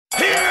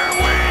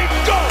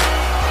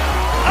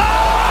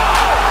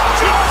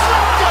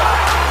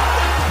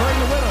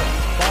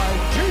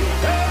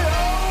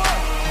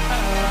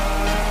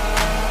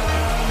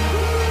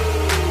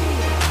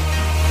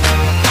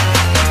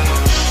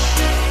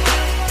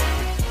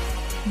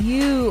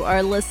You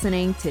are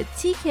listening to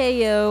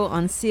TKO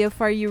on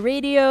CFRU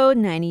Radio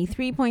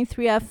 93.3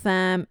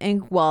 FM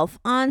in Guelph,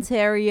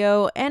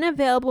 Ontario, and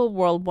available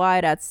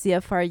worldwide at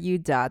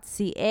CFRU.ca.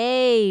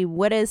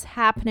 What is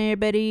happening,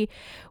 everybody?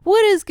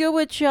 What is good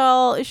with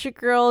y'all? It's your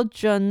girl,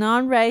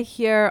 Janan, right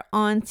here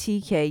on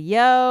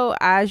TKO.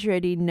 As you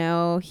already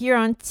know, here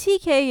on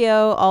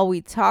TKO, all we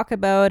talk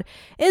about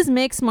is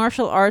mixed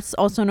martial arts,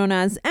 also known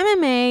as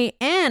MMA,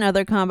 and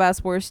other combat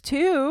sports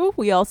too.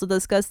 We also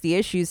discuss the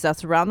issues that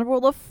surround the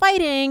world of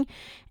fighting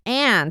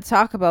and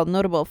talk about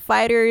notable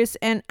fighters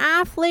and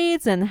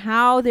athletes and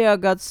how they all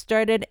got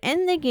started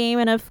in the game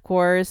and, of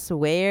course,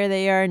 where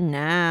they are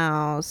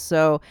now.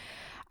 So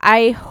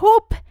I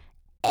hope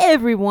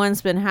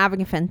everyone's been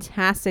having a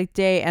fantastic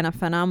day and a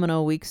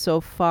phenomenal week so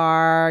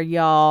far,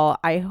 y'all.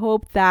 I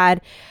hope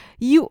that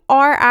you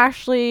are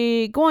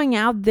actually going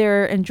out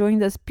there enjoying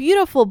this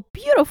beautiful,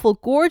 beautiful,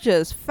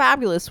 gorgeous,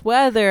 fabulous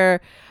weather.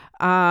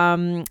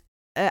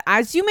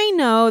 As you may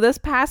know, this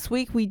past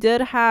week we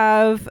did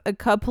have a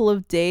couple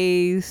of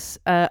days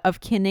of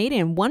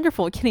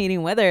wonderful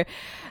Canadian weather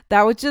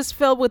that was just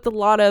filled with a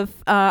lot of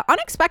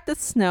unexpected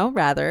snow,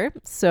 rather.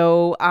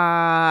 So,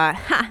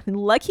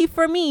 lucky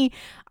for me,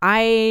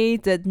 I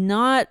did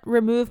not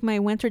remove my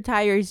winter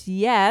tires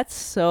yet.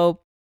 So,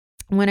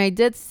 when I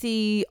did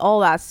see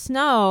all that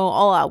snow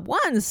all at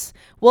once,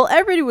 well,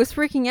 everybody was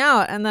freaking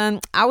out, and then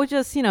I was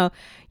just,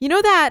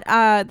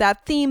 that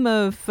theme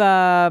of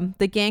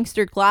the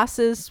Gangster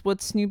Glasses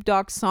with Snoop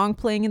Dogg's song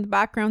playing in the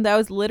background. That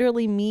was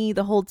literally me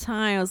the whole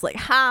time. I was like,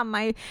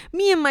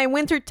 me and my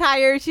winter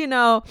tires,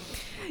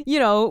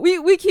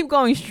 we keep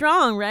going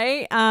strong,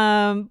 right?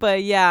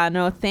 But yeah,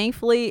 no,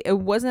 thankfully it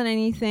wasn't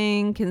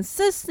anything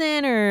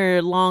consistent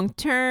or long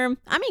term.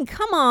 I mean,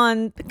 come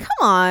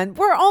on,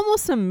 we're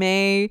almost in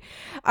May.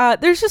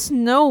 There's just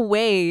no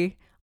way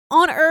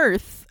on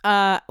Earth,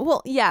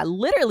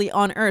 literally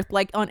on Earth,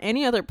 like on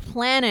any other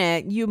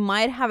planet, you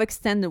might have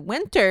extended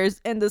winters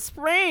in the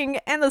spring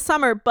and the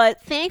summer, but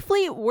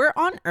thankfully we're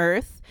on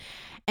Earth.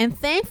 And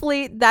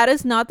thankfully, that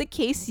is not the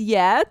case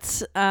yet.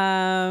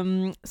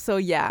 So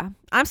yeah,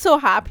 I'm so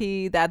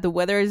happy that the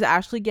weather is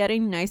actually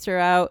getting nicer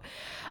out.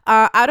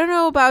 I don't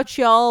know about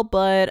y'all,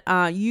 but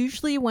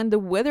usually when the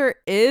weather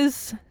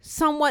is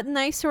somewhat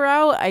nicer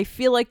out, I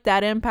feel like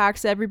that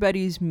impacts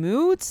everybody's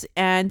moods.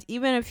 And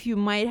even if you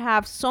might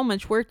have so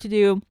much work to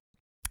do,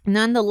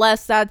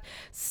 nonetheless, that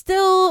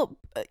still,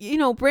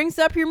 brings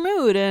up your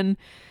mood. And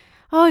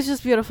oh, it's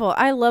just beautiful.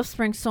 I love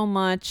spring so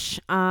much.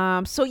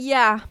 So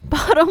yeah,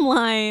 bottom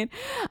line,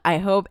 I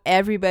hope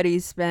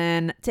everybody's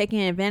been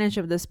taking advantage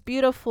of this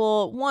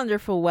beautiful,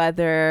 wonderful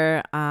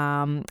weather.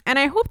 And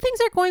I hope things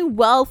are going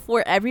well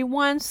for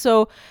everyone.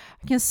 So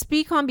I can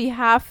speak on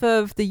behalf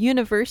of the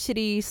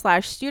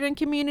university/student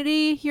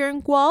community here in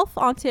Guelph,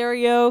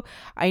 Ontario.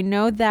 I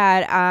know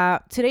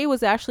that today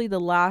was actually the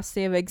last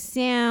day of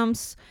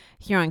exams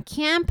here on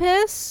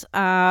campus.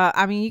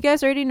 I mean, you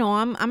guys already know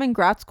I'm in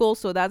grad school,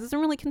 so that doesn't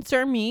really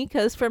concern me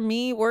because for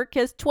me, work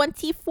is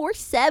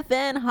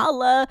 24/7.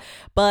 Holla.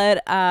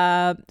 But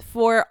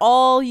for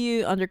all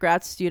you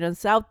undergrad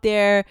students out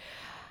there,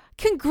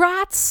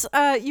 congrats.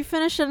 You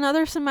finished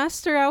another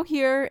semester out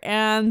here,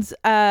 and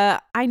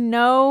I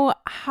know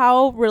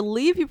how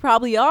relieved you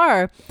probably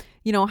are,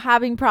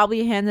 having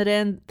probably handed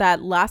in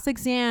that last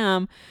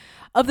exam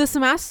of the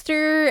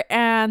semester,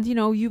 and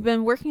you've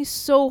been working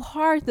so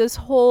hard this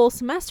whole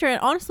semester and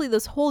honestly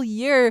this whole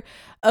year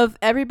of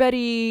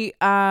everybody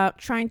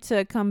trying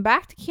to come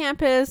back to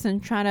campus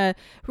and trying to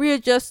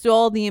readjust to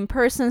all the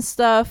in-person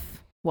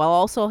stuff while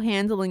also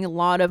handling a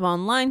lot of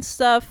online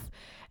stuff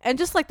and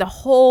just like the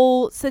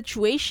whole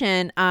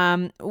situation,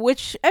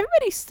 which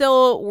everybody's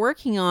still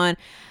working on.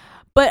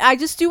 But I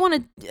just do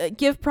want to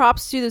give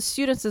props to the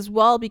students as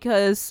well,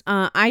 because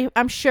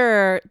I'm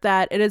sure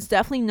that it is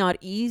definitely not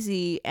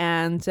easy,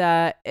 and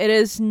it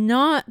is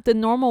not the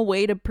normal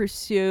way to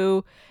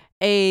pursue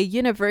a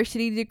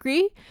university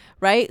degree,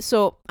 right?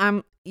 So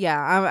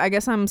I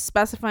guess I'm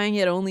specifying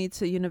it only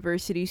to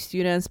university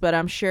students, but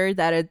I'm sure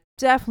that it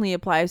definitely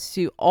applies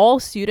to all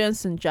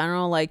students in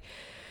general, like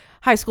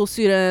high school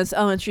students,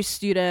 elementary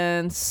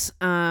students.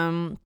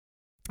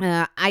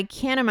 I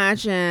can't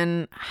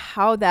imagine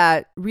how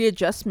that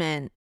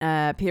readjustment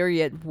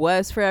period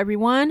was for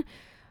everyone,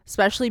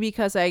 especially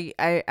because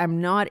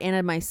I'm not in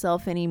it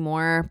myself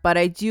anymore. But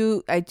I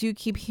do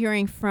keep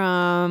hearing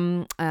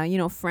from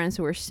friends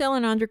who are still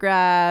in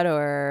undergrad,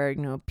 or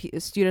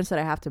students that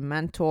I have to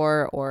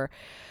mentor, or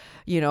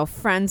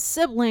friends,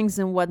 siblings,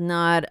 and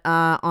whatnot,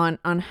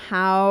 on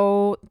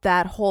how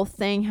that whole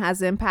thing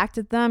has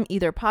impacted them,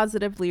 either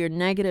positively or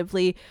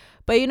negatively.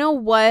 But you know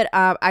what?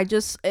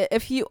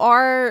 If you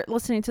are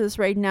listening to this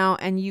right now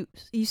and you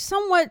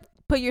somewhat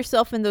put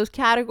yourself in those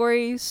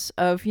categories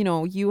of,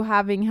 you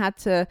having had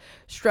to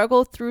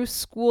struggle through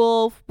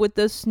school with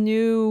this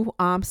new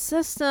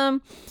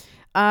system,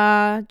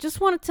 just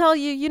want to tell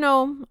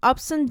you,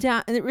 ups and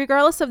downs,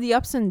 regardless of the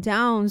ups and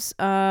downs,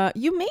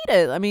 you made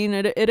it. I mean,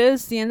 it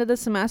is the end of the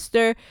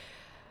semester.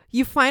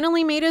 you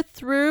finally made it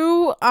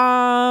through.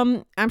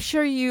 I'm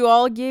sure you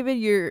all gave it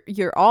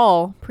your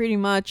all, pretty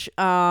much.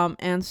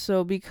 And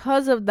so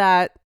because of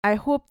that, I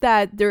hope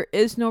that there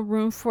is no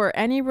room for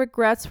any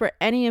regrets for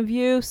any of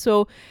you.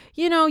 So,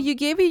 you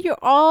gave it your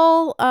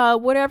all.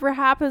 Whatever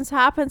happens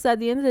at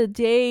the end of the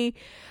day.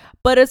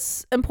 But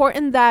it's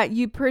important that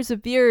you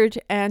persevered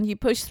and you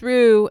pushed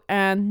through,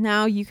 and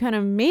now you kind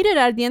of made it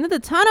at the end of the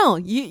tunnel.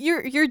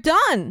 You're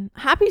done.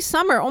 Happy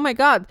summer. Oh my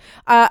God.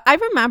 I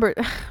remember.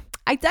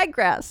 I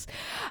digress.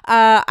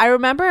 I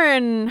remember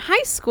in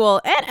high school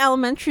and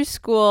elementary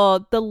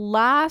school, the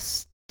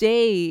last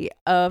day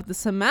of the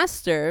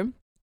semester,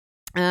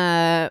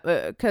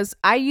 because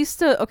I used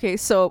to. Okay,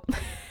 so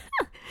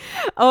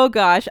oh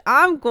gosh,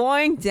 I'm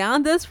going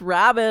down this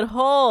rabbit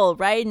hole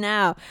right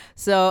now.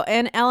 So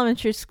in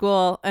elementary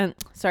school, and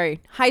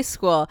sorry, high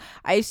school,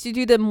 I used to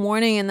do the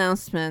morning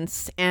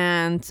announcements,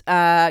 and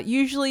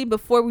usually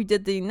before we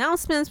did the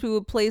announcements, we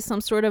would play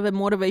some sort of a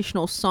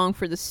motivational song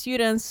for the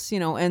students,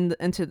 and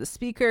into the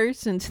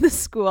speakers, into the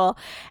school.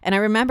 And I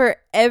remember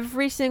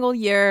every single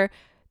year,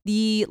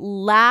 the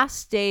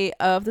last day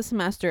of the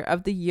semester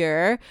of the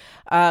year,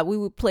 we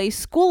would play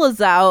School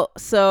Is Out.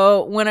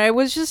 So when I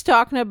was just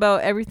talking about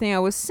everything I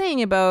was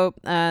saying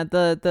about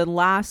the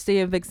last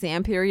day of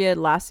exam period,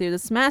 last day of the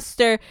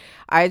semester,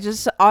 I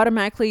just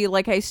automatically,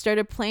 I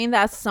started playing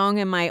that song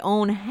in my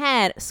own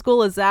head,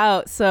 School Is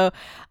Out. So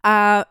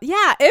yeah,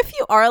 if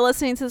you are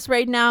listening to this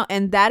right now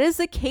and that is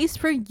the case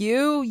for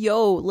you,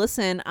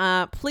 listen,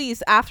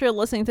 please, after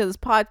listening to this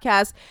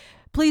podcast,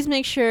 please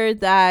make sure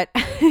that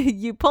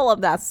you pull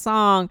up that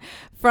song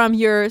from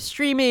your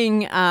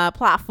streaming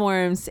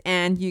platforms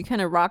and you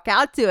kind of rock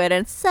out to it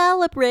and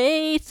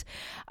celebrate.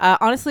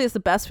 Honestly, it's the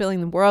best feeling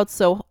in the world.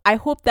 So I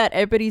hope that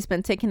everybody's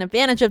been taking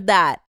advantage of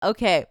that.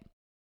 Okay.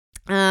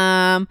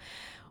 Wow.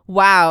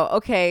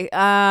 Okay.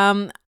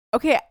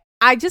 Okay.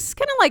 I just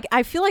kind of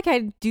I feel like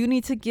I do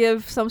need to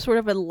give some sort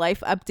of a life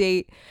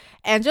update,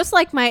 and just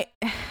an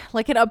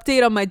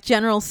update on my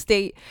general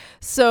state.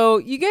 So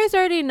you guys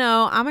already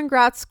know I'm in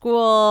grad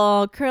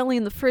school, currently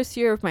in the first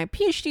year of my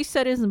PhD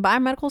studies in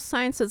biomedical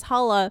sciences.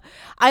 Holla.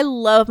 I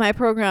love my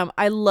program.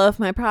 I love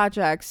my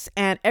projects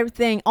and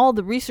everything, all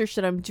the research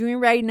that I'm doing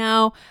right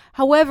now.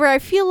 However, I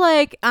feel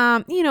like,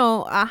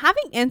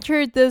 having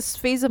entered this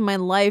phase of my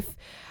life,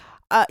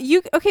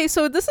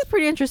 so this is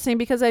pretty interesting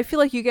because I feel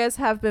like you guys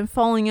have been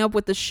following up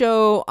with the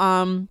show,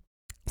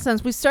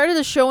 since we started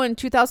the show in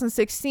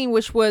 2016,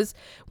 which was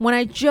when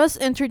I just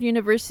entered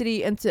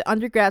university into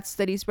undergrad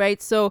studies,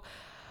 right? So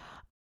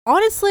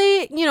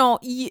honestly,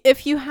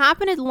 if you have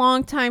been a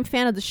long time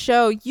fan of the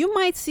show, you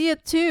might see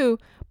it too.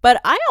 But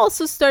I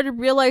also started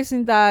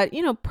realizing that,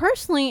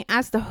 personally,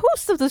 as the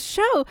host of the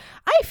show,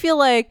 I feel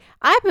like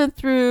I've been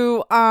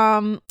through,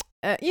 I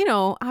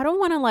don't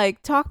want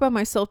to talk about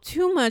myself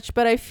too much,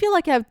 but I feel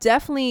like I've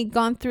definitely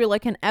gone through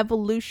an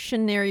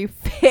evolutionary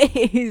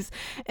phase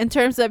in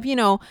terms of, when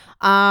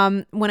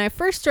I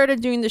first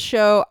started doing the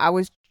show, I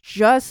was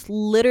just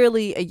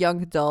literally a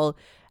young adult.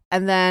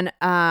 And then,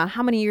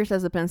 how many years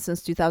has it been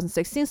since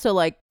 2016?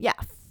 So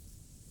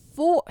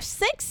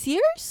 6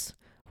 years?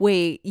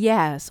 Wait,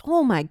 yes.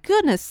 Oh my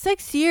goodness,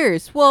 6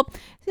 years. Well,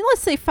 let's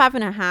say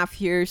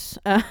 5.5 years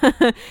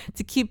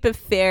to keep it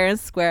fair and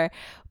square.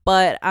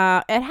 But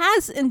it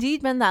has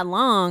indeed been that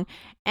long.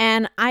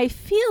 And I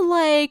feel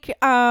like,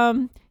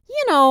 I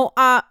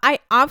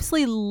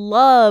obviously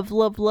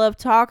love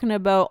talking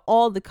about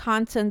all the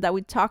content that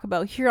we talk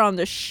about here on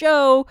the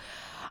show.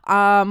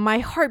 My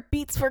heart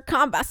beats for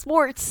combat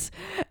sports.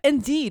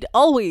 Indeed,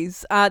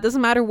 always.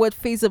 Doesn't matter what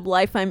phase of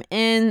life I'm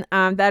in.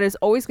 That is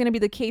always going to be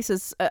the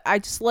case. I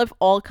just love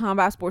all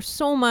combat sports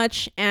so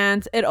much.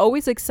 And it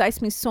always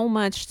excites me so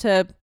much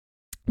to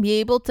be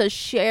able to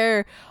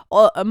share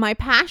my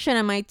passion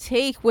and my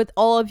take with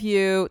all of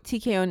you,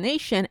 TKO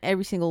Nation,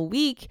 every single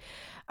week,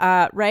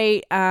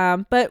 right?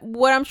 But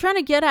what I'm trying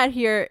to get at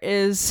here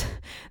is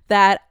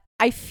that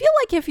I feel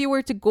like if you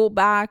were to go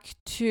back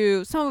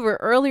to some of our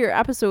earlier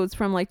episodes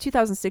from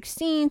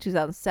 2016,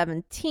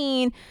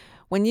 2017,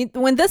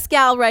 when this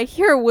gal right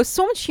here was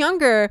so much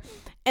younger,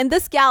 and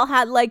this gal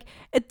had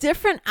a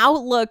different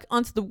outlook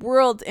onto the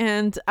world,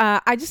 and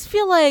I just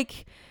feel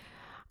like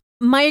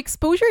my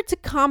exposure to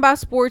combat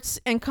sports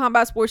and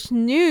combat sports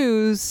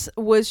news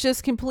was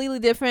just completely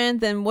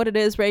different than what it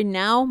is right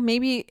now.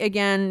 Maybe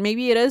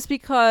it is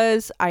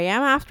because I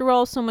am, after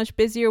all, so much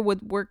busier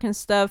with work and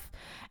stuff.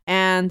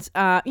 And,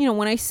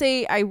 when I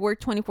say I work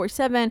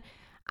 24/7,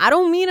 I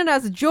don't mean it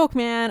as a joke,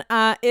 man.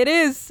 It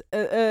is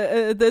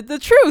the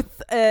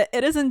truth.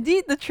 It is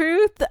indeed the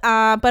truth.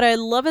 But I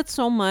love it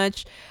so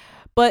much.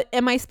 But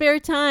in my spare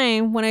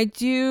time, when I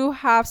do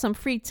have some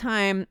free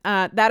time,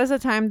 that is a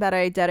time that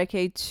I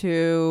dedicate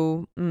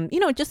to,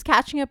 just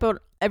catching up on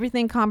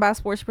everything combat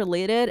sports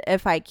related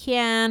if I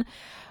can.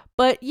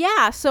 But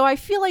yeah, so I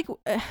feel like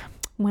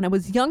when I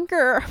was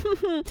younger,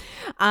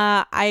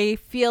 I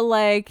feel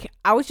like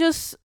I was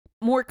just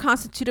more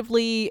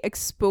constitutively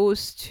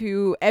exposed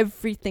to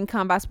everything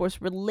combat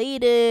sports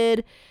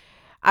related.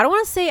 I don't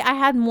want to say I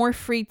had more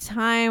free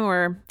time,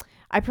 or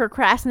I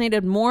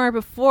procrastinated more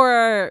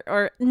before,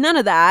 or none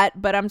of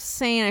that. But I'm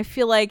saying I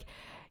feel like,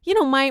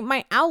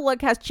 my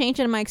outlook has changed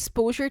and my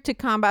exposure to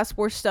combat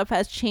sports stuff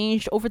has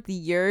changed over the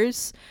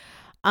years.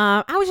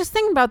 I was just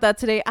thinking about that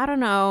today. I don't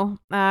know.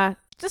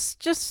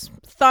 Just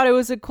thought it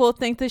was a cool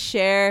thing to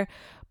share.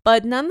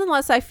 But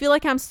nonetheless, I feel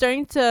like I'm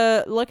starting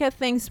to look at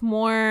things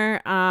more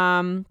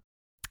from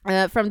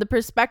the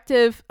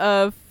perspective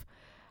of,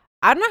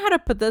 I don't know how to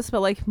put this,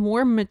 but like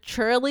more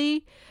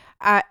maturely,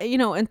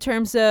 in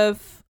terms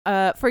of,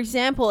 for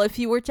example, if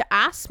you were to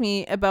ask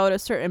me about a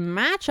certain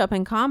matchup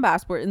in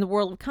combat sport, in the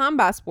world of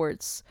combat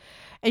sports,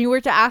 and you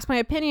were to ask my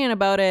opinion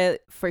about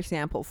it, for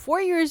example,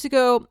 4 years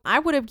ago, I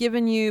would have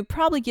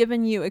probably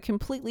given you a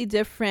completely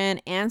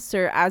different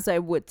answer as I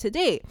would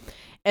today.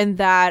 And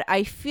that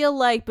I feel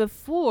like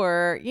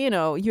before,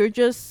 you're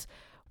just,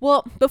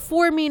 well,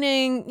 before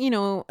meaning,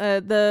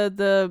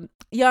 the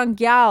young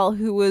gal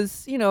who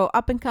was,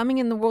 up and coming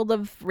in the world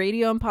of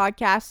radio and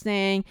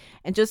podcasting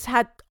and just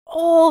had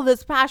all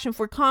this passion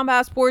for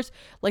combat sports,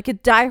 like a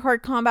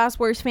diehard combat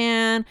sports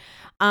fan.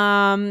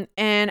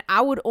 And I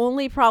would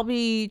only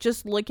probably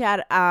just look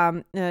at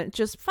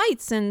just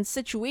fights and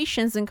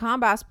situations in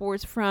combat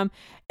sports from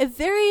a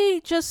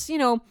very just,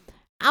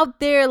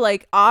 out there,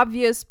 like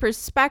obvious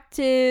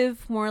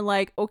perspective, more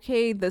like,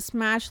 okay, this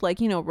match, like,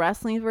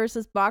 wrestling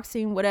versus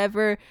boxing,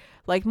 whatever,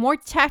 like more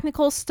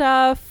technical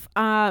stuff,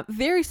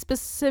 very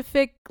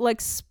specific, like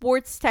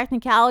sports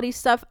technicality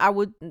stuff.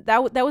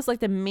 That was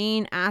like the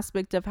main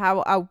aspect of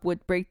how I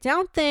would break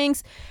down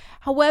things.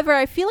 However,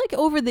 I feel like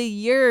over the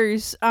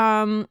years,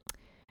 I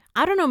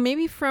don't know,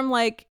 maybe from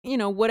like,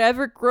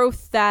 whatever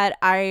growth that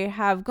I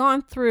have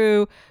gone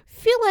through,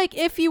 feel like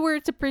if you were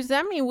to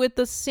present me with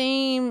the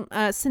same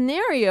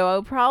scenario, I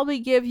would probably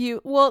give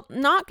you, well,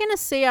 not going to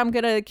say I'm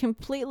going to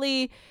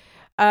completely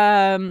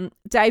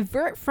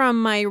divert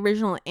from my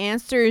original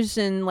answers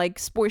and like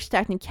sports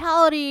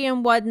technicality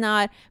and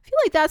whatnot. I feel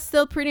like that's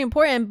still pretty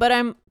important, but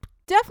I'm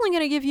definitely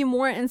going to give you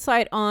more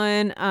insight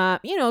on,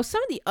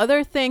 some of the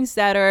other things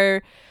that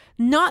are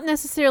not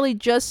necessarily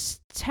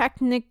just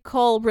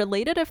technical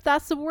related, if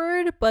that's the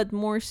word, but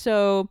more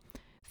so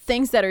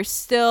things that are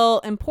still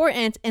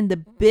important in the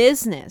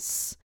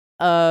business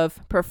of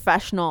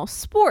professional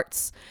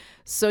sports.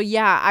 So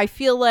yeah, I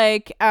feel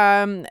like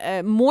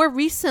more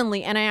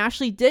recently, and I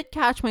actually did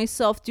catch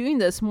myself doing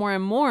this more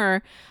and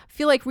more, I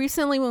feel like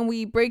recently when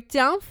we break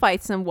down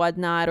fights and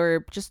whatnot,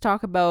 or just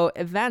talk about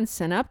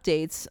events and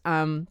updates,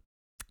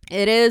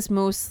 it is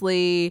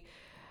mostly,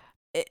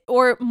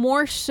 or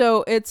more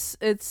so, it's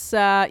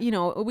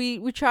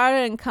we try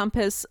to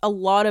encompass a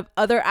lot of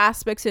other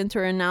aspects into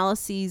our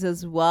analyses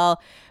as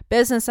well,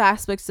 business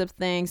aspects of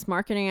things,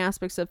 marketing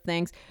aspects of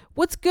things,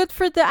 what's good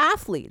for the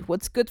athlete,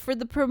 what's good for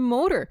the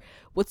promoter,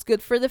 what's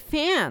good for the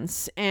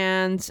fans,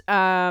 and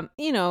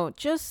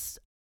just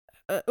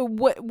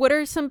what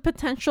are some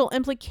potential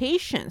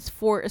implications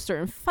for a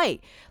certain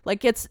fight.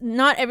 Like, it's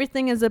not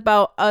everything is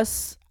about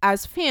us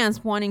as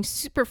fans wanting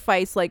super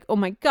fights, like, oh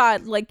my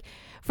god, like,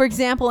 for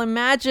example,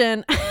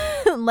 imagine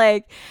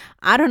like,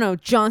 I don't know,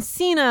 John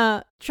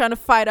Cena trying to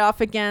fight off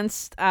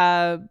against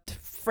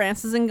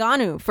Francis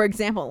Ngannou, for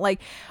example.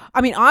 Like,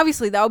 I mean,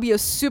 obviously that would be a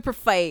super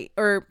fight,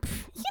 or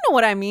you know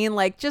what I mean,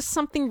 like just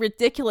something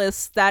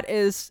ridiculous that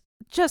is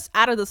just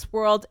out of this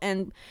world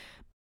and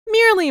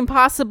merely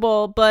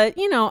impossible. But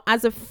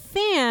as a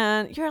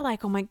fan, you're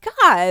like, oh my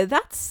god,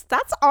 that's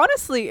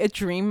honestly a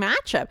dream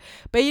matchup.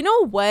 But you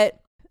know what,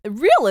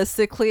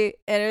 realistically,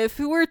 and if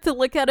we were to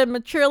look at it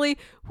maturely,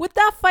 would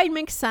that fight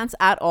make sense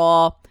at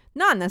all?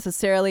 Not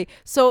necessarily.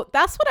 So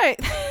that's what I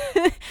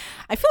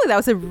I feel like that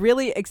was a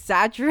really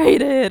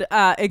exaggerated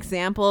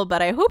example,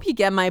 but I hope you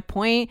get my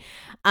point.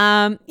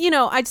 I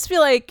just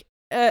feel like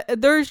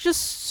there's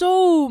just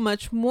so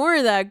much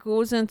more that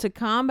goes into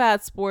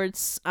combat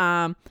sports,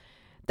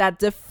 that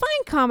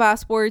define combat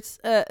sports.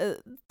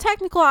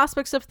 Technical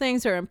aspects of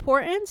things are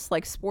important,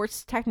 like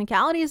sports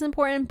technicality is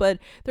important, but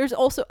there's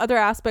also other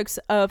aspects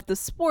of the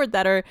sport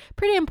that are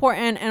pretty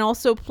important and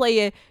also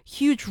play a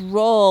huge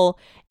role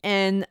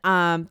in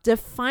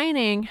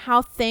defining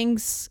how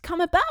things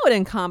come about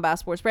in combat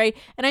sports, right?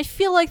 And I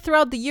feel like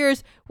throughout the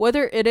years,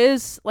 whether it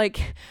is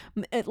like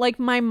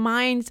my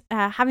mind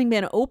having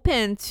been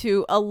open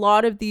to a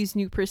lot of these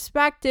new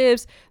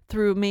perspectives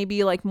through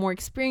maybe like more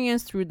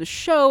experience through the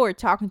show, or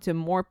talking to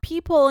more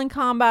people in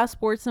combat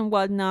sports and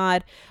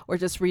whatnot, or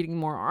just reading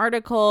more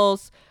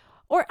articles,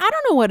 or I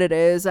don't know what it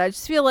is. I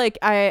just feel like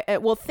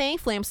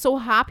thankfully, I'm so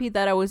happy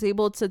that I was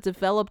able to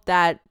develop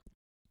that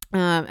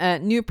a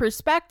new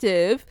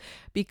perspective,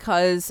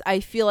 because I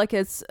feel like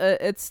it's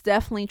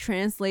definitely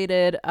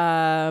translated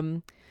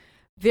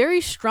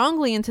very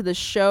strongly into the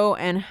show,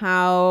 and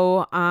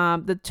how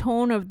the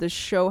tone of the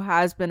show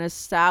has been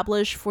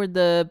established for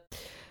the,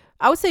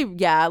 I would say,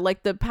 yeah,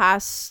 like the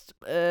past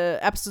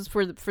episodes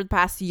for the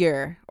past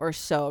year or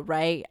so,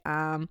 right?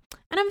 And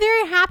I'm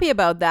very happy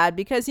about that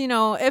because,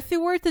 if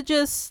it were to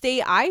just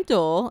stay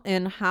idle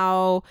in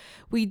how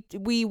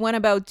we went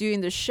about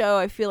doing the show,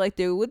 I feel like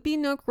there would be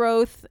no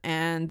growth,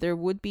 and there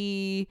would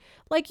be,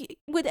 like,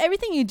 with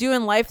everything you do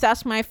in life,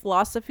 that's my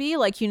philosophy.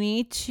 Like, you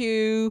need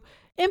to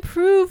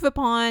improve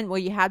upon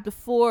what you had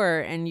before,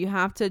 and you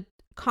have to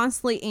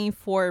constantly aim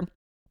for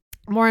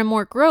more and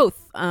more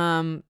growth.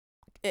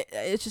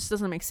 It just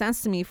doesn't make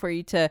sense to me for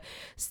you to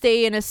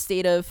stay in a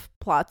state of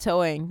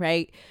plateauing,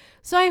 right?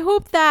 So I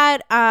hope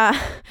that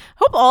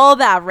hope all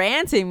that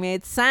ranting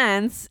made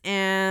sense,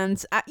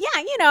 and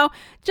yeah,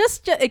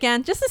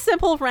 again, just a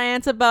simple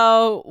rant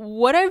about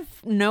what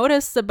I've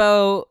noticed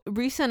about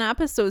recent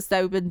episodes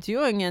that we've been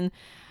doing, and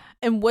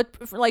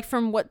what, like,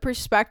 from what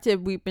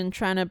perspective we've been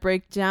trying to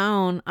break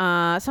down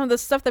some of the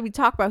stuff that we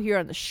talk about here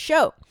on the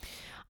show.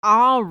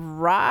 All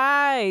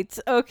right.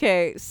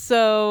 Okay.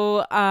 So,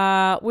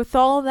 with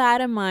all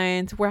that in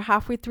mind, we're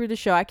halfway through the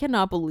show. I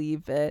cannot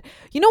believe it.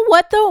 You know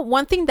what, though?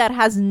 One thing that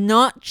has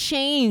not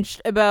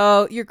changed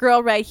about your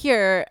girl right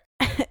here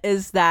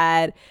is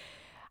that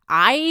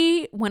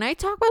when I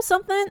talk about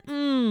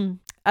something,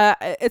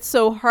 it's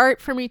so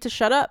hard for me to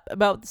shut up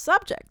about the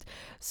subject.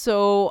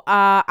 So,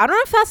 I don't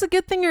know if that's a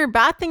good thing or a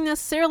bad thing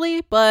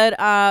necessarily, but,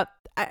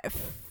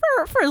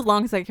 for as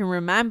long as I can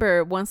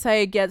remember, once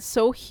I get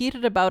so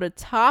heated about a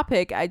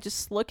topic, I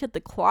just look at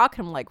the clock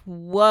and I'm like,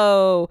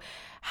 whoa,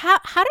 how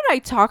did I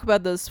talk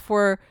about this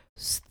for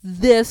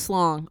this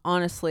long?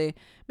 Honestly,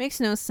 makes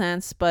no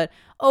sense, but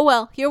oh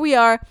well, here we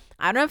are.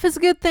 I don't know if it's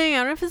a good thing. I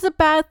don't know if it's a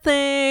bad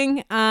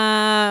thing.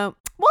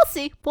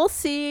 We'll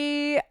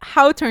see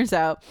how it turns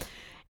out.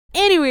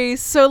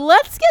 Anyways, so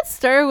let's get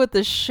started with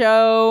the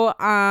show.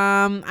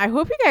 I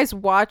hope you guys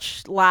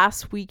watched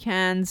last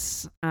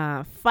weekend's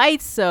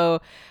fight. So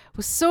I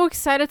was so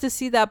excited to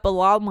see that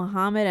Belal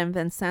Muhammad and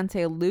Vicente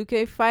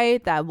Luque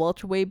fight, that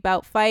welterweight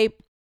bout fight.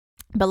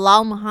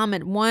 Belal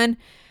Muhammad won,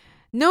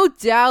 no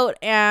doubt,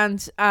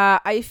 and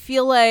I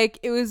feel like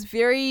it was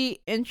very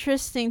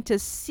interesting to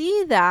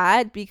see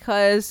that,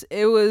 because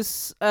it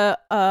was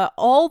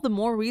all the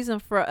more reason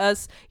for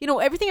us,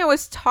 everything I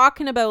was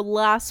talking about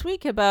last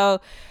week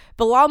about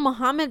Belal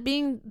Muhammad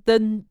being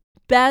the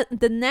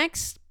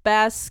next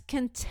best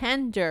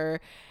contender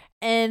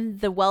in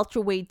the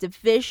welterweight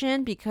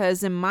division,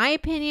 because in my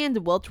opinion,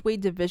 the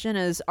welterweight division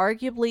is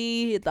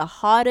arguably the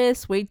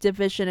hottest weight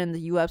division in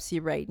the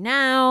UFC right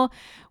now.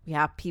 We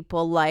have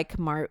people like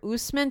Kamaru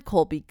Usman,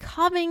 Colby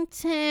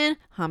Covington,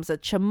 Hamza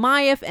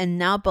Chimaev, and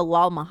now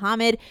Belal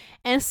Muhammad,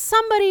 and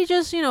somebody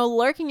just,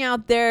 lurking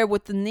out there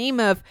with the name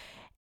of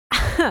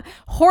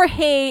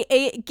Jorge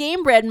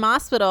Gamebred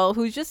Masvidal,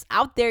 who's just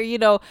out there,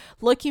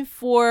 looking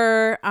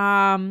for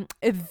a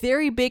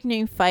very big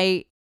name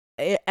fight,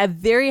 a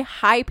very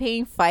high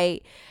paying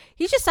fight.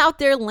 He's just out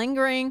there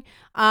lingering.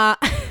 I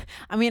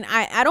mean,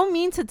 I don't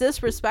mean to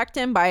disrespect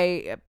him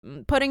by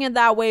putting it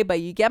that way, but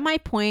you get my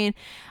point.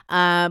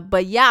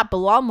 But yeah,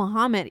 Belal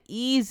Muhammad,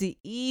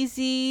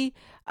 easy,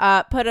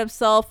 put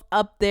himself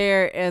up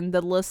there in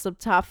the list of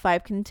top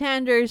 5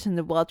 contenders in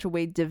the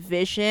welterweight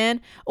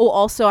division. Oh,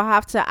 also I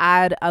have to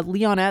add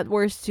Leon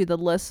Edwards to the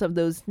list of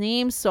those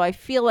names. So I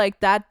feel like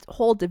that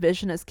whole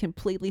division is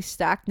completely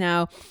stacked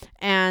now.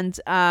 And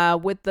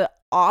with the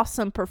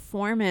awesome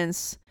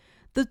performance,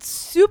 the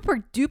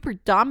super duper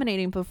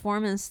dominating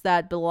performance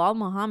that Belal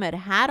Muhammad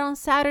had on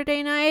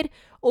Saturday night,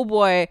 oh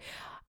boy.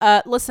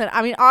 Listen,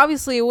 I mean,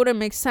 obviously it wouldn't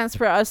make sense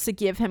for us to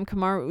give him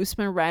Kamaru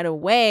Usman right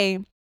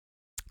away.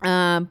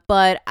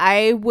 But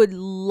I would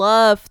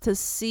love to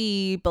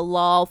see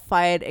Belal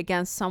fight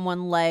against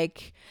someone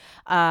like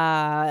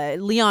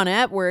Leon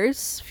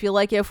Edwards. Feel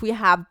like if we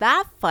have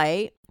that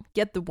fight,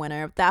 get the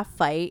winner of that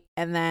fight,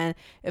 and then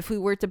if we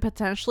were to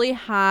potentially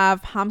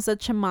have Hamza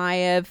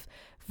Chimaev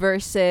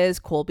versus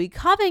Colby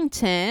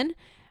Covington,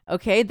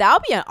 okay, that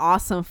would be an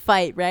awesome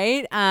fight,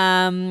 right?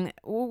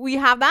 We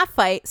have that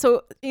fight,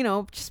 so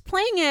just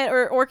playing it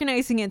or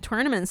organizing it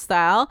tournament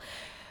style.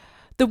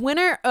 The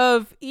winner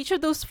of each of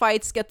those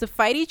fights get to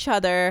fight each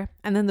other,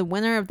 and then the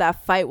winner of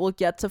that fight will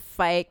get to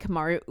fight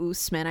Kamaru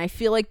Usman. I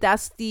feel like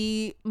that's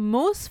the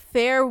most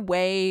fair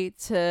way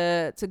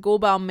to go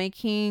about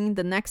making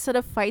the next set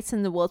of fights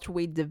in the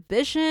welterweight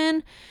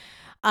division.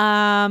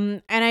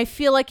 And I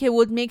feel like it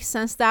would make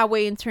sense that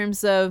way in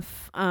terms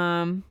of,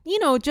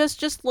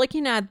 just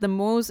looking at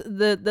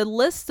the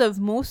list of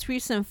most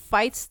recent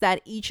fights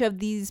that each of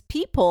these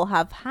people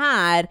have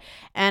had,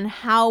 and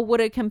how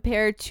would it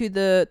compare to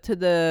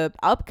the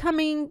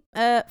upcoming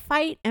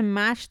fight and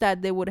match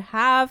that they would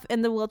have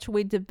in the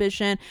welterweight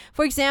division.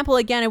 For example,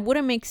 again, it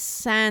wouldn't make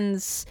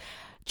sense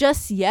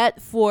just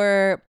yet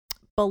for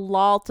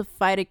Belal to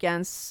fight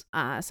against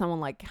someone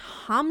like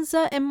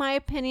Hamza, in my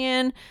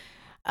opinion.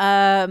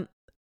 And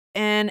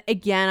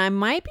again, I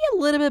might be a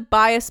little bit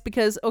biased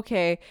because,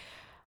 okay,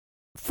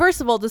 first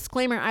of all,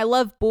 disclaimer, I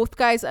love both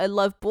guys. I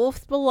love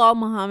both Belal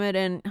Muhammad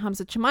and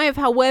Hamza Chimaev.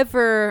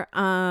 However,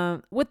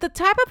 with the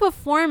type of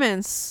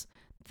performance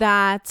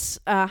that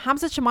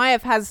Hamza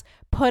Chimaev has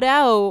put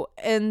out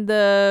in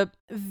the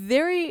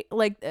very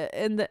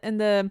in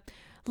the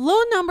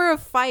low number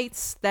of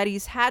fights that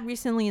he's had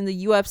recently in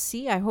the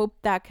UFC. I hope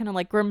that kind of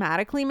like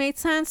grammatically made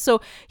sense.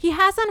 So he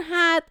hasn't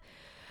had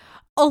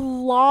a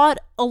lot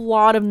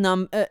of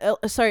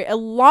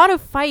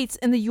fights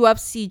in the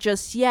UFC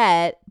just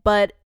yet,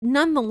 but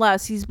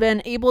nonetheless he's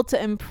been able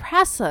to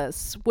impress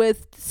us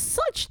with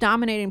such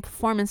dominating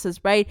performances,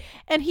 right?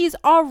 And he's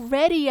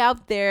already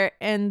out there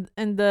in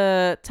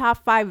the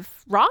top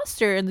 5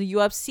 roster in the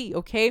UFC,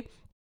 okay?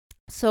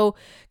 So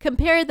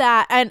compare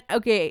that, and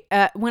okay,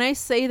 when I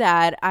say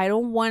that, I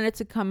don't want it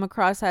to come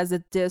across as a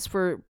diss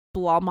for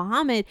Bilal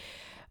Muhammad,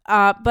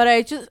 but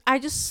I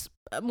just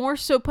more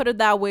so put it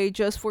that way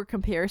just for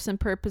comparison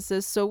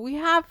purposes. So we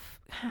have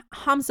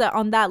Hamza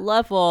on that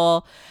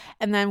level,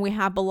 and then we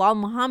have Bilal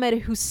Muhammad,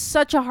 who's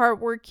such a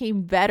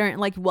hardworking veteran,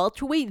 like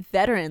welterweight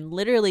veteran,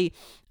 literally.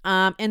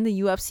 In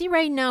the UFC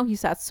right now,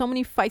 he's had so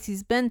many fights.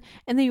 He's been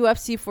in the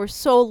UFC for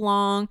so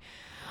long.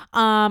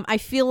 I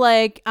feel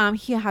like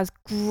he has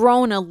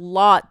grown a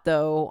lot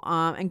though,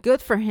 and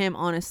good for him,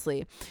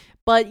 honestly.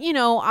 But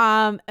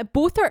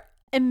both are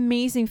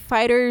amazing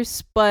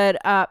fighters. But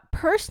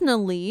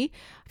personally,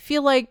 I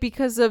feel like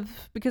because of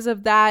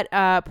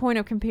that point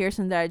of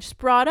comparison that I just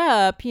brought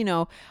up,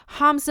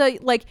 Hamza,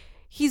 like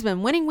he's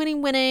been winning.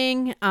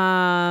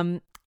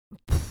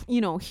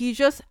 He's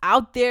just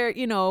out there,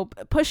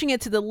 pushing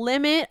it to the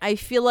limit. I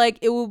feel like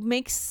it would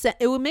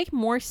make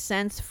more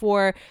sense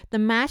for the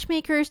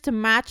matchmakers to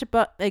match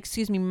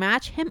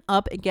him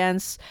up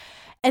against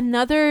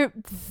another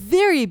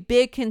very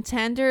big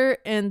contender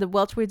in the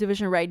welterweight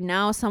division right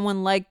now,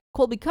 someone like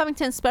Colby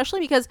Covington,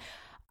 especially because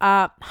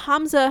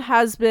Hamza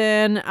has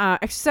been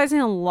exercising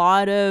a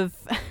lot of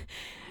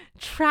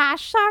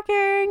trash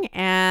talking,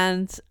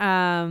 and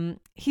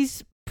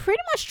he's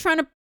pretty much trying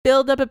to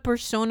build up a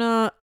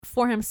persona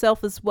for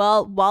himself as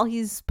well while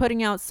he's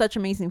putting out such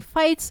amazing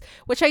fights,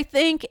 which I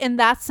think in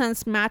that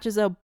sense matches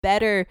up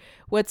better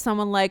with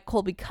someone like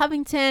Colby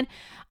Covington.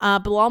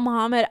 Bilal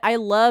Muhammad, I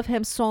love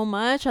him so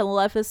much. I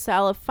love his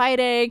style of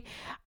fighting.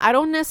 I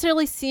don't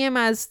necessarily see him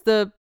as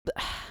a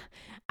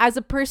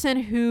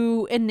person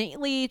who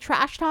innately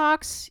trash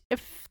talks,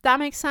 if that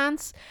makes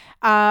sense.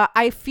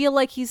 I feel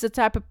like he's the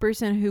type of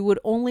person who would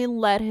only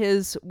let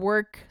his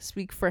work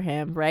speak for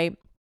him, right?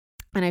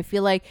 And I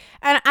feel like,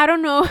 and I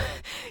don't know,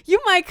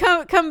 you might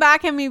come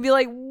back at me and be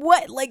like,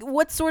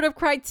 what sort of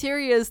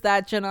criteria is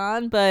that,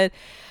 Janan? But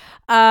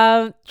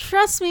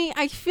trust me,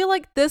 I feel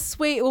like this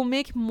way it will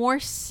make more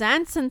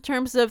sense in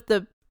terms of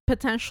the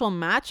potential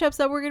matchups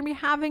that we're going to be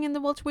having in the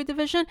welterweight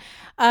division.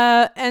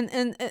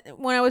 And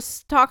when I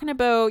was talking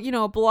about,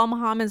 Bilal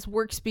Muhammad's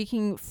work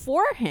speaking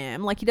for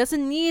him, like he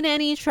doesn't need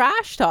any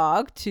trash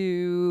talk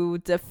to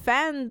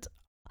defend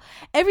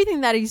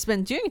everything that he's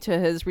been doing to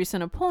his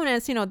recent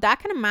opponents. That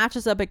kind of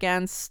matches up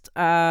against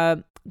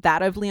that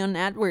of Leon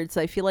Edwards.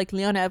 I feel like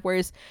Leon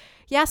Edwards,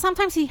 yeah,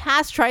 sometimes he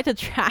has tried to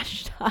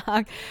trash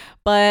talk,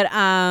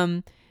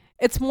 but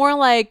it's more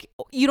like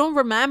you don't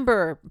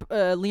remember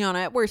Leon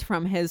Edwards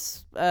from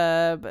his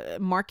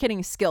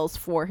marketing skills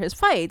for his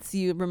fights.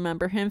 You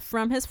remember him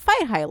from his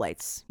fight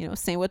highlights.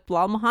 Same with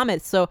Bilal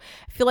Muhammad. So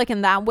I feel like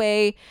in that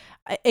way,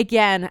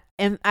 again,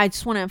 and I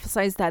just want to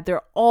emphasize that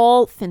they're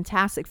all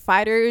fantastic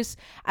fighters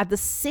at the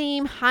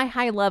same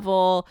high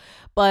level,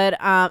 but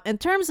in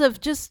terms of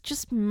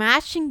just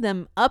matching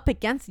them up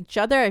against each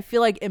other, I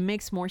feel like it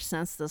makes more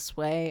sense this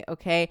way.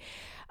 Okay.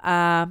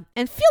 And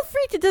feel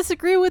free to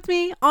disagree with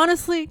me.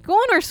 Honestly, go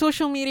on our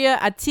social media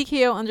at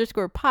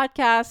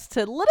TKO_podcast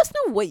to let us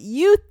know what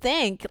you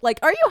think. Like,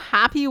 are you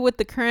happy with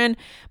the current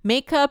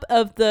makeup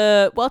of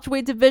the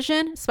welterweight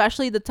division,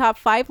 especially the top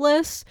 5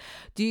 list?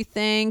 Do you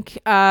think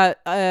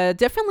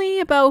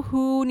differently about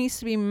who needs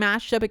to be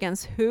matched up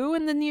against who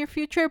in the near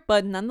future?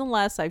 But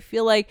nonetheless, I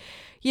feel like,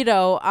 we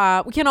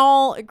can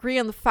all agree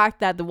on the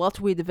fact that the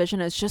welterweight division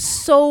is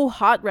just so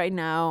hot right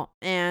now.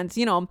 And,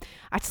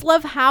 I just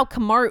love how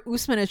Kamaru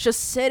Usman is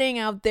just sitting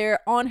out there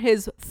on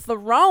his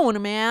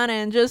throne, man,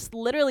 and just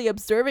literally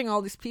observing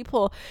all these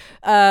people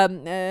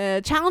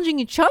challenging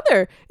each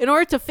other in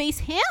order to face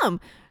him.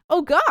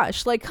 Oh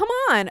gosh, like, come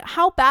on.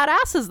 How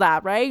badass is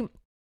that, right?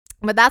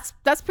 But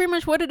that's pretty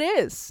much what it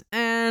is.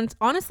 And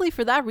honestly,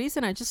 for that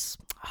reason, I just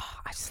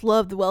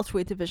love the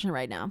welterweight division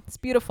right now. It's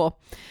beautiful.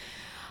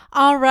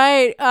 All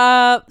right.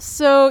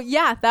 So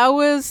yeah, that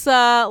was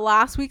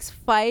last week's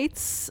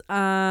fights.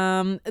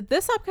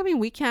 This upcoming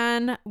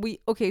weekend,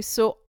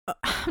 so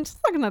I'm just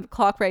looking at the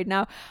clock right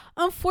now.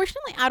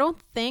 Unfortunately, I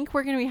don't think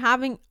we're going to be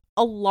having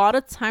a lot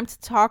of time to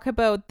talk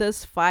about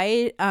this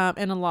fight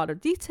in a lot of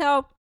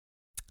detail.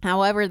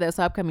 However, this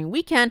upcoming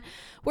weekend,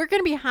 we're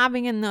going to be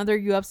having another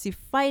UFC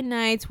fight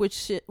night,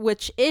 which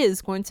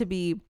is going to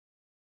be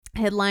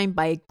headlined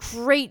by a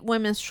great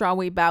women's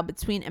strawweight bout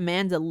between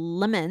Amanda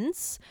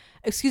Lemos.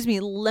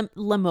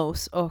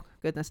 Oh,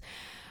 goodness.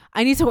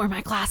 I need to wear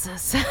my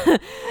glasses.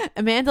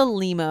 Amanda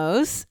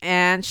Lemos,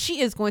 and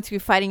she is going to be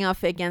fighting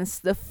off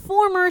against the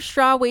former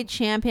strawweight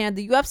champion of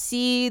the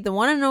UFC, the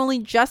one and only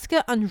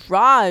Jessica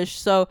Andrade.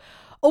 So,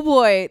 oh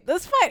boy,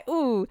 this fight,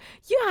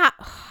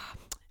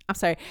 I'm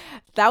sorry.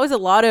 That was a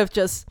lot of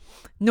just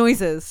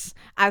noises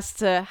as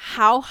to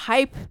how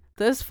hype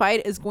this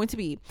fight is going to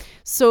be.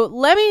 So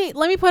let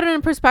me put it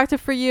in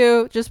perspective for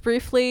you just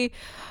briefly.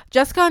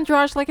 Jessica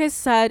Andrade, like I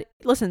said,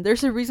 listen,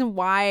 there's a reason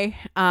why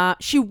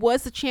she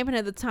was the champion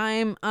at the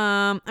time.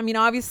 I mean,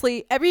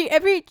 obviously,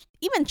 every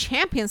even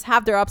champions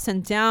have their ups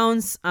and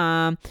downs.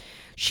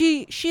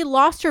 She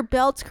lost her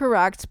belt,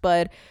 correct,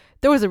 but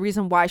there was a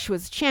reason why she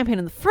was champion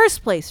in the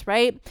first place,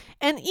 right?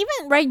 And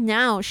even right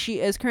now, she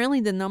is currently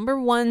the number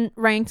 1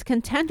 ranked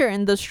contender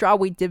in the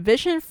strawweight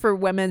division for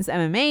women's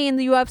MMA in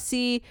the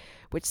UFC,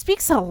 which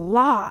speaks a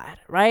lot,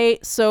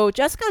 right? So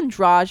Jessica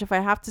Andrade, if I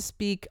have to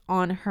speak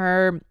on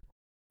her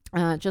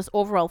just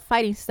overall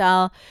fighting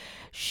style,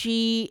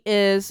 she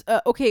is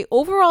okay.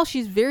 Overall,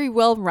 she's very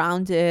well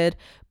rounded,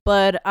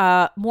 but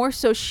more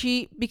so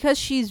because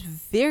she's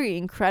very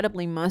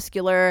incredibly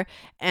muscular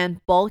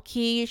and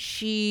bulky,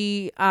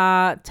 she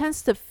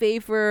tends to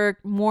favor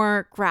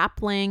more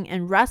grappling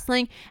and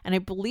wrestling, and I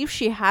believe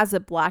she has a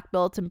black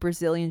belt in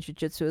Brazilian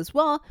Jiu-Jitsu as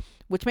well,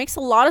 which makes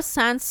a lot of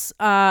sense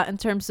in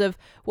terms of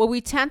what we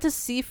tend to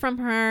see from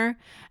her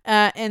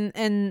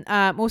in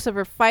most of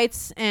her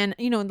fights, and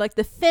like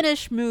the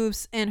finish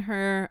moves in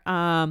her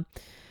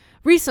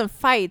recent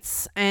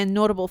fights and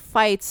notable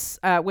fights,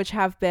 which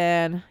have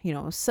been,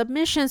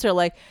 submissions or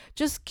like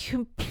just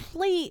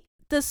complete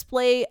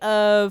display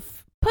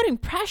of putting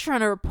pressure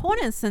on her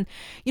opponents and,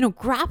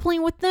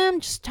 grappling with them,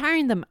 just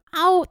tiring them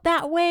out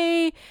that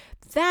way.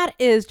 That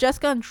is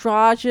Jessica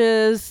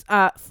Andrade's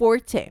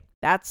forte.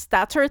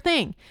 That's her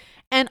thing.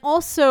 And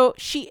also,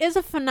 she is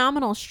a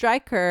phenomenal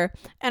striker,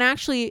 and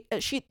actually,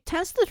 she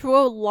tends to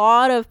throw a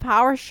lot of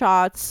power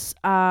shots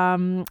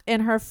in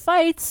her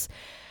fights,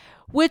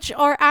 which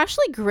are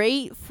actually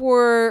great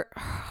for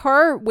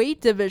her weight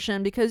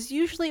division, because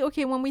usually,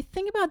 okay, when we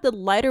think about the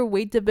lighter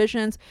weight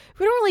divisions,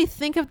 we don't really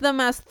think of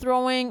them as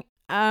throwing,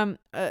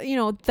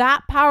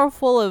 that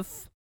powerful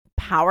of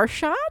power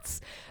shots.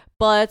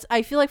 But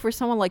I feel like for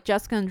someone like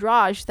Jessica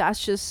Andrade,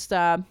 that's just,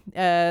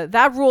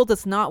 that rule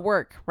does not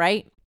work,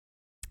 right?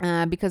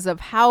 Because of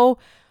how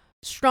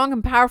strong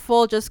and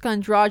powerful Jessica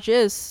Andrade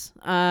is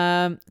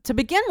to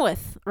begin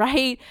with,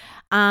 right?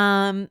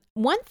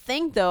 One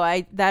thing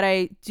though that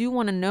I do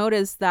want to note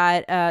is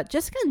that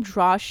Jessica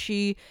Andrade,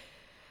 she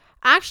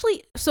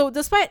actually, so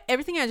despite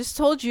everything I just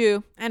told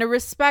you, and I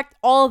respect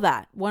all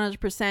that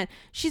 100%,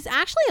 she's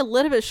actually a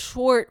little bit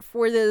short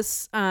for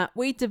this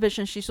weight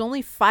division. She's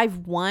only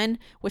 5'1",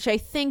 which I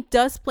think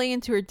does play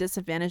into her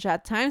disadvantage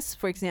at times.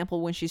 For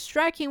example, when she's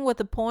striking with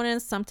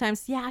opponents,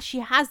 sometimes, yeah, she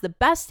has the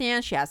best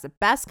stance, she has the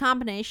best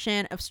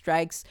combination of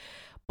strikes,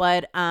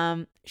 but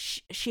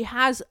she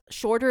has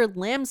shorter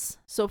limbs,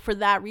 so for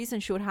that reason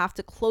she would have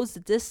to close the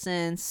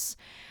distance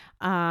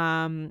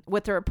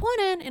with her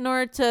opponent in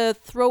order to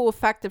throw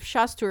effective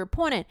shots to her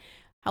opponent.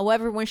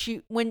 However,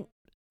 when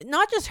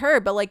not just her,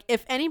 but like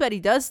if anybody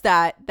does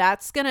that,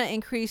 that's gonna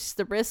increase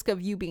the risk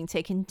of you being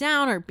taken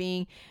down or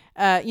being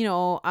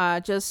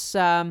just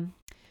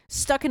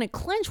stuck in a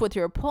clinch with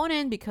your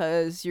opponent,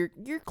 because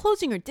you're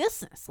closing your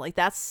distance. Like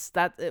that's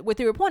with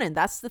your opponent,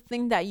 that's the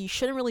thing that you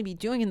shouldn't really be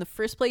doing in the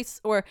first place,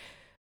 or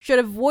should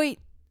avoid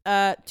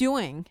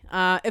doing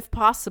if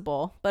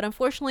possible. But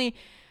unfortunately,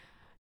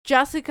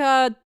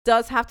 Jessica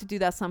does have to do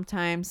that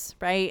sometimes,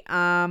 right?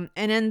 And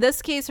in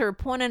this case, her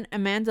opponent,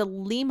 Amanda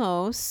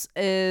Lemos,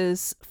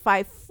 is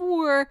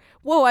 5'4".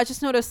 Whoa, I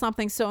just noticed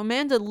something. So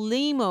Amanda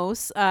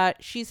Lemos,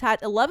 she's had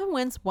 11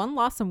 wins, 1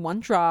 loss, and 1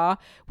 draw,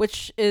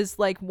 which is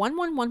like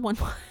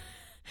 1-1-1-1-1.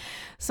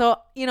 So,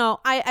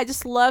 I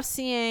just love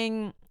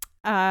seeing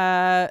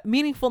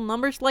meaningful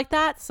numbers like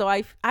that. So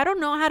I don't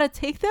know how to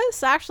take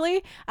this,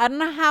 actually. I don't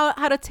know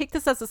how to take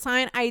this as a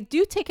sign. I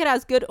do take it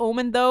as good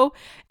omen, though,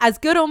 as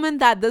good omen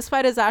that this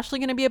fight is actually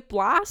going to be a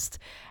blast.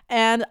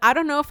 And I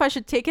don't know if I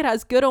should take it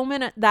as good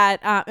omen that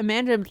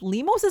Amanda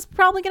Lemos is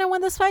probably going to win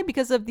this fight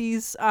because of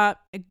these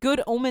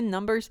good omen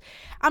numbers.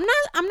 I'm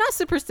not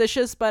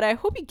superstitious, but I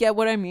hope you get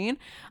what I mean.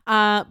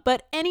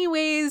 But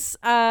anyways,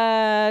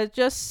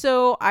 just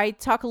so I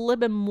talk a little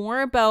bit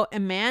more about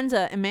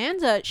Amanda.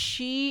 Amanda,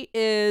 she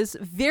is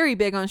very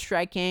big on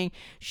striking.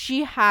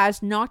 She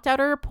has knocked out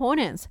her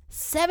opponents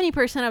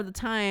 70% of the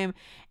time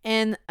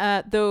in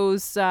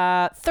those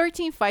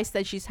 13 fights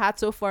that she's had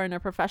so far in her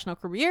professional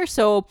career.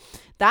 So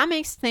that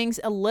makes things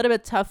a little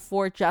bit tough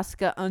for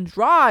Jessica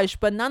Andrade.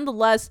 But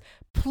nonetheless,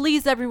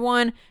 please,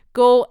 everyone,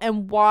 go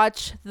and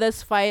watch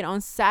this fight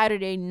on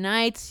Saturday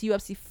nights,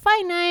 UFC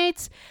Fight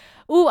Nights.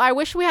 Ooh, I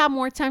wish we had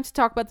more time to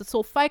talk about this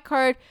whole fight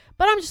card,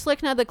 but I'm just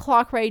looking at the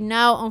clock right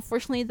now.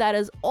 Unfortunately, that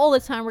is all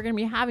the time we're going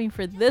to be having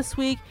for this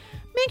week.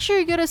 Make sure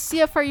you go to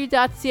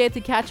CFRU.ca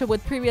to catch up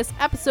with previous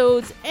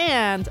episodes.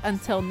 And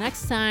until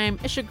next time,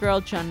 it's your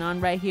girl,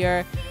 Janan, right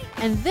here.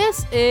 And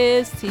this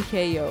is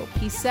TKO.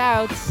 Peace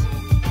out.